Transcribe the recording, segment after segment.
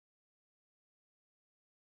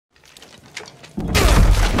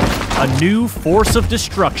A new force of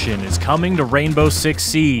destruction is coming to Rainbow Six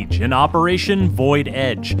Siege in Operation Void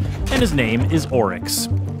Edge, and his name is Oryx.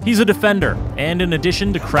 He's a defender, and in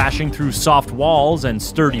addition to crashing through soft walls and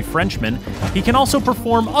sturdy Frenchmen, he can also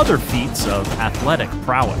perform other feats of athletic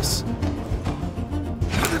prowess.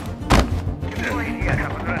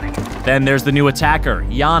 Then there's the new attacker,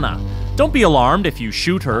 Yana. Don't be alarmed if you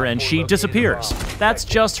shoot her and she disappears. That's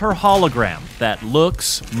just her hologram that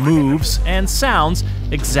looks, moves, and sounds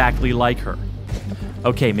exactly like her.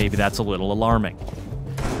 Okay, maybe that's a little alarming.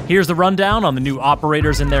 Here's the rundown on the new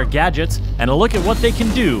operators and their gadgets, and a look at what they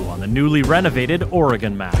can do on the newly renovated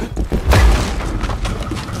Oregon map.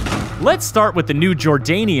 Let's start with the new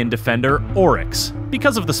Jordanian defender, Oryx,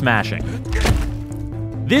 because of the smashing.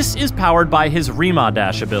 This is powered by his Rima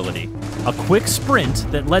Dash ability, a quick sprint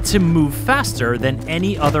that lets him move faster than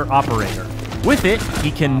any other operator. With it,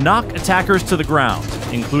 he can knock attackers to the ground,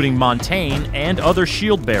 including Montaigne and other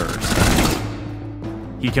shield bearers.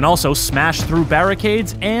 He can also smash through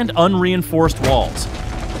barricades and unreinforced walls.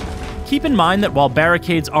 Keep in mind that while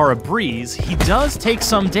barricades are a breeze, he does take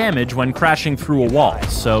some damage when crashing through a wall,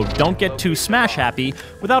 so don't get too smash happy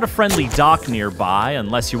without a friendly dock nearby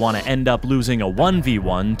unless you want to end up losing a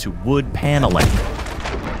 1v1 to wood paneling.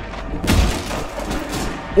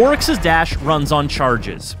 Oryx's dash runs on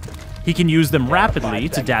charges. He can use them rapidly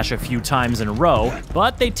to dash a few times in a row,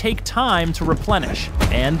 but they take time to replenish,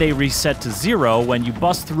 and they reset to 0 when you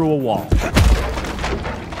bust through a wall.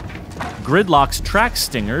 Gridlock's track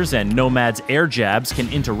stingers and Nomad's air jabs can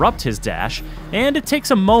interrupt his dash, and it takes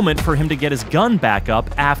a moment for him to get his gun back up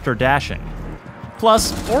after dashing.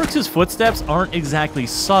 Plus, Oryx's footsteps aren't exactly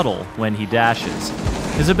subtle when he dashes.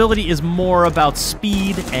 His ability is more about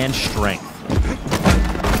speed and strength.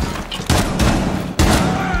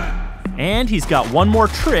 And he's got one more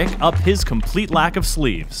trick up his complete lack of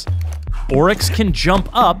sleeves. Oryx can jump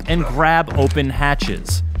up and grab open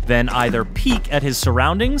hatches, then either peek at his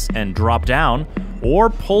surroundings and drop down,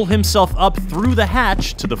 or pull himself up through the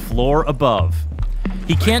hatch to the floor above.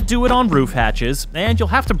 He can't do it on roof hatches, and you'll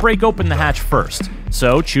have to break open the hatch first,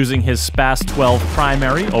 so choosing his Spas 12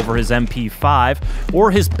 primary over his MP5,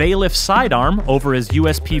 or his Bailiff sidearm over his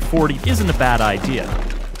USP 40 isn't a bad idea.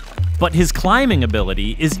 But his climbing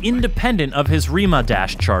ability is independent of his Rima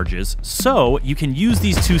dash charges, so you can use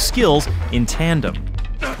these two skills in tandem.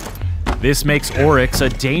 This makes Oryx a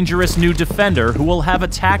dangerous new defender who will have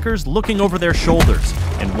attackers looking over their shoulders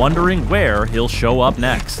and wondering where he'll show up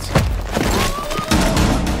next.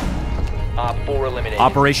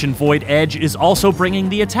 Operation Void Edge is also bringing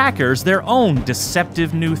the attackers their own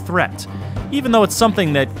deceptive new threat, even though it's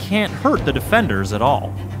something that can't hurt the defenders at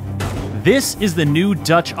all. This is the new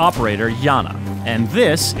Dutch operator, Yana, and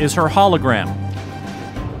this is her hologram.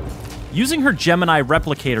 Using her Gemini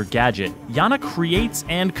replicator gadget, Yana creates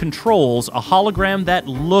and controls a hologram that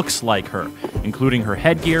looks like her, including her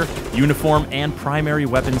headgear, uniform, and primary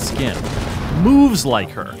weapon skin. Moves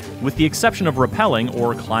like her, with the exception of rappelling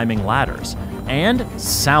or climbing ladders, and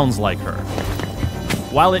sounds like her.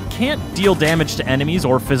 While it can't deal damage to enemies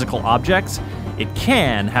or physical objects, it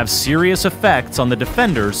can have serious effects on the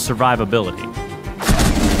defender's survivability.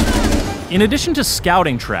 In addition to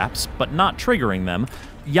scouting traps, but not triggering them,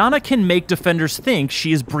 Yana can make defenders think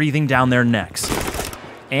she is breathing down their necks,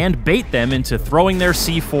 and bait them into throwing their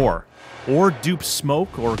C4, or dupe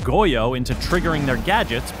Smoke or Goyo into triggering their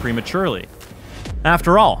gadgets prematurely.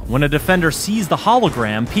 After all, when a defender sees the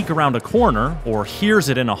hologram peek around a corner, or hears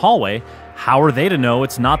it in a hallway, how are they to know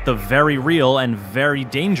it's not the very real and very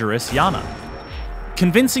dangerous Yana?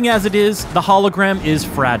 Convincing as it is, the hologram is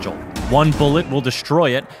fragile. One bullet will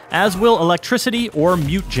destroy it, as will electricity or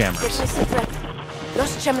mute jammers.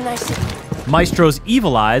 Maestro's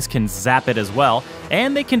evil eyes can zap it as well,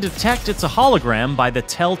 and they can detect it's a hologram by the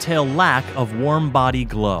telltale lack of warm body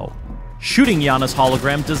glow. Shooting Yana's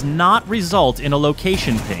hologram does not result in a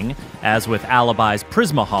location ping, as with Alibi's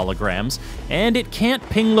Prisma holograms, and it can't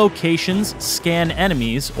ping locations, scan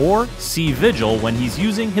enemies, or see Vigil when he's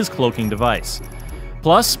using his cloaking device.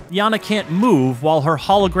 Plus, Yana can't move while her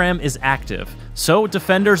hologram is active, so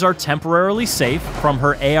defenders are temporarily safe from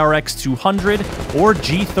her ARX-200 or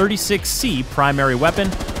G36C primary weapon,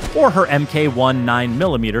 or her MK1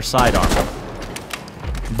 9mm sidearm.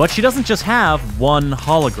 But she doesn't just have one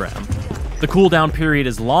hologram. The cooldown period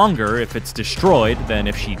is longer if it's destroyed than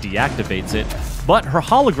if she deactivates it, but her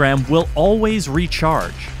hologram will always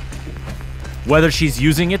recharge. Whether she's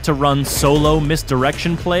using it to run solo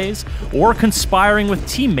misdirection plays, or conspiring with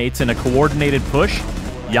teammates in a coordinated push,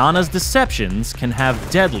 Yana's deceptions can have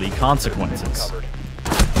deadly consequences.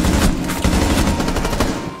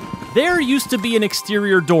 There used to be an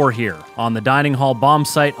exterior door here, on the dining hall bomb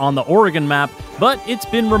site on the Oregon map, but it's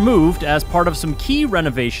been removed as part of some key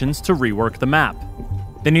renovations to rework the map.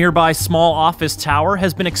 The nearby small office tower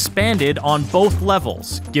has been expanded on both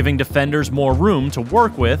levels, giving defenders more room to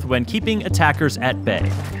work with when keeping attackers at bay.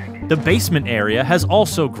 The basement area has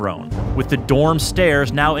also grown, with the dorm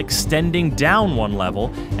stairs now extending down one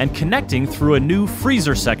level and connecting through a new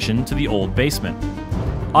freezer section to the old basement.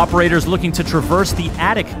 Operators looking to traverse the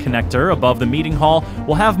attic connector above the meeting hall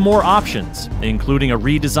will have more options, including a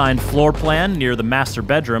redesigned floor plan near the master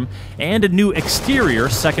bedroom and a new exterior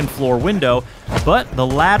second-floor window, but the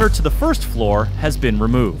ladder to the first floor has been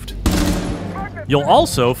removed. You'll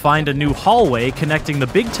also find a new hallway connecting the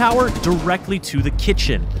big tower directly to the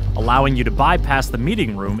kitchen, allowing you to bypass the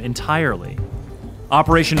meeting room entirely.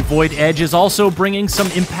 Operation Void Edge is also bringing some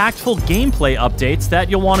impactful gameplay updates that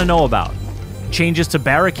you'll want to know about. Changes to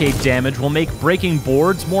barricade damage will make breaking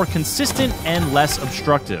boards more consistent and less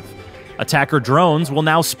obstructive. Attacker drones will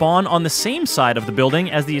now spawn on the same side of the building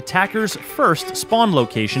as the attacker's first spawn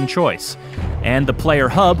location choice, and the player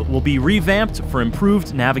hub will be revamped for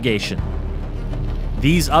improved navigation.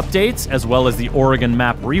 These updates, as well as the Oregon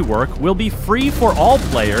map rework, will be free for all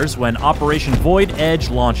players when Operation Void Edge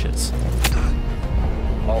launches.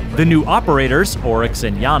 The new operators, Oryx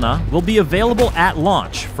and Yana, will be available at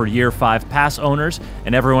launch for Year 5 pass owners,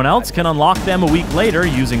 and everyone else can unlock them a week later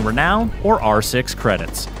using Renown or R6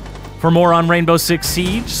 credits. For more on Rainbow Six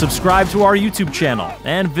Siege, subscribe to our YouTube channel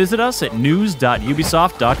and visit us at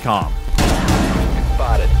news.ubisoft.com.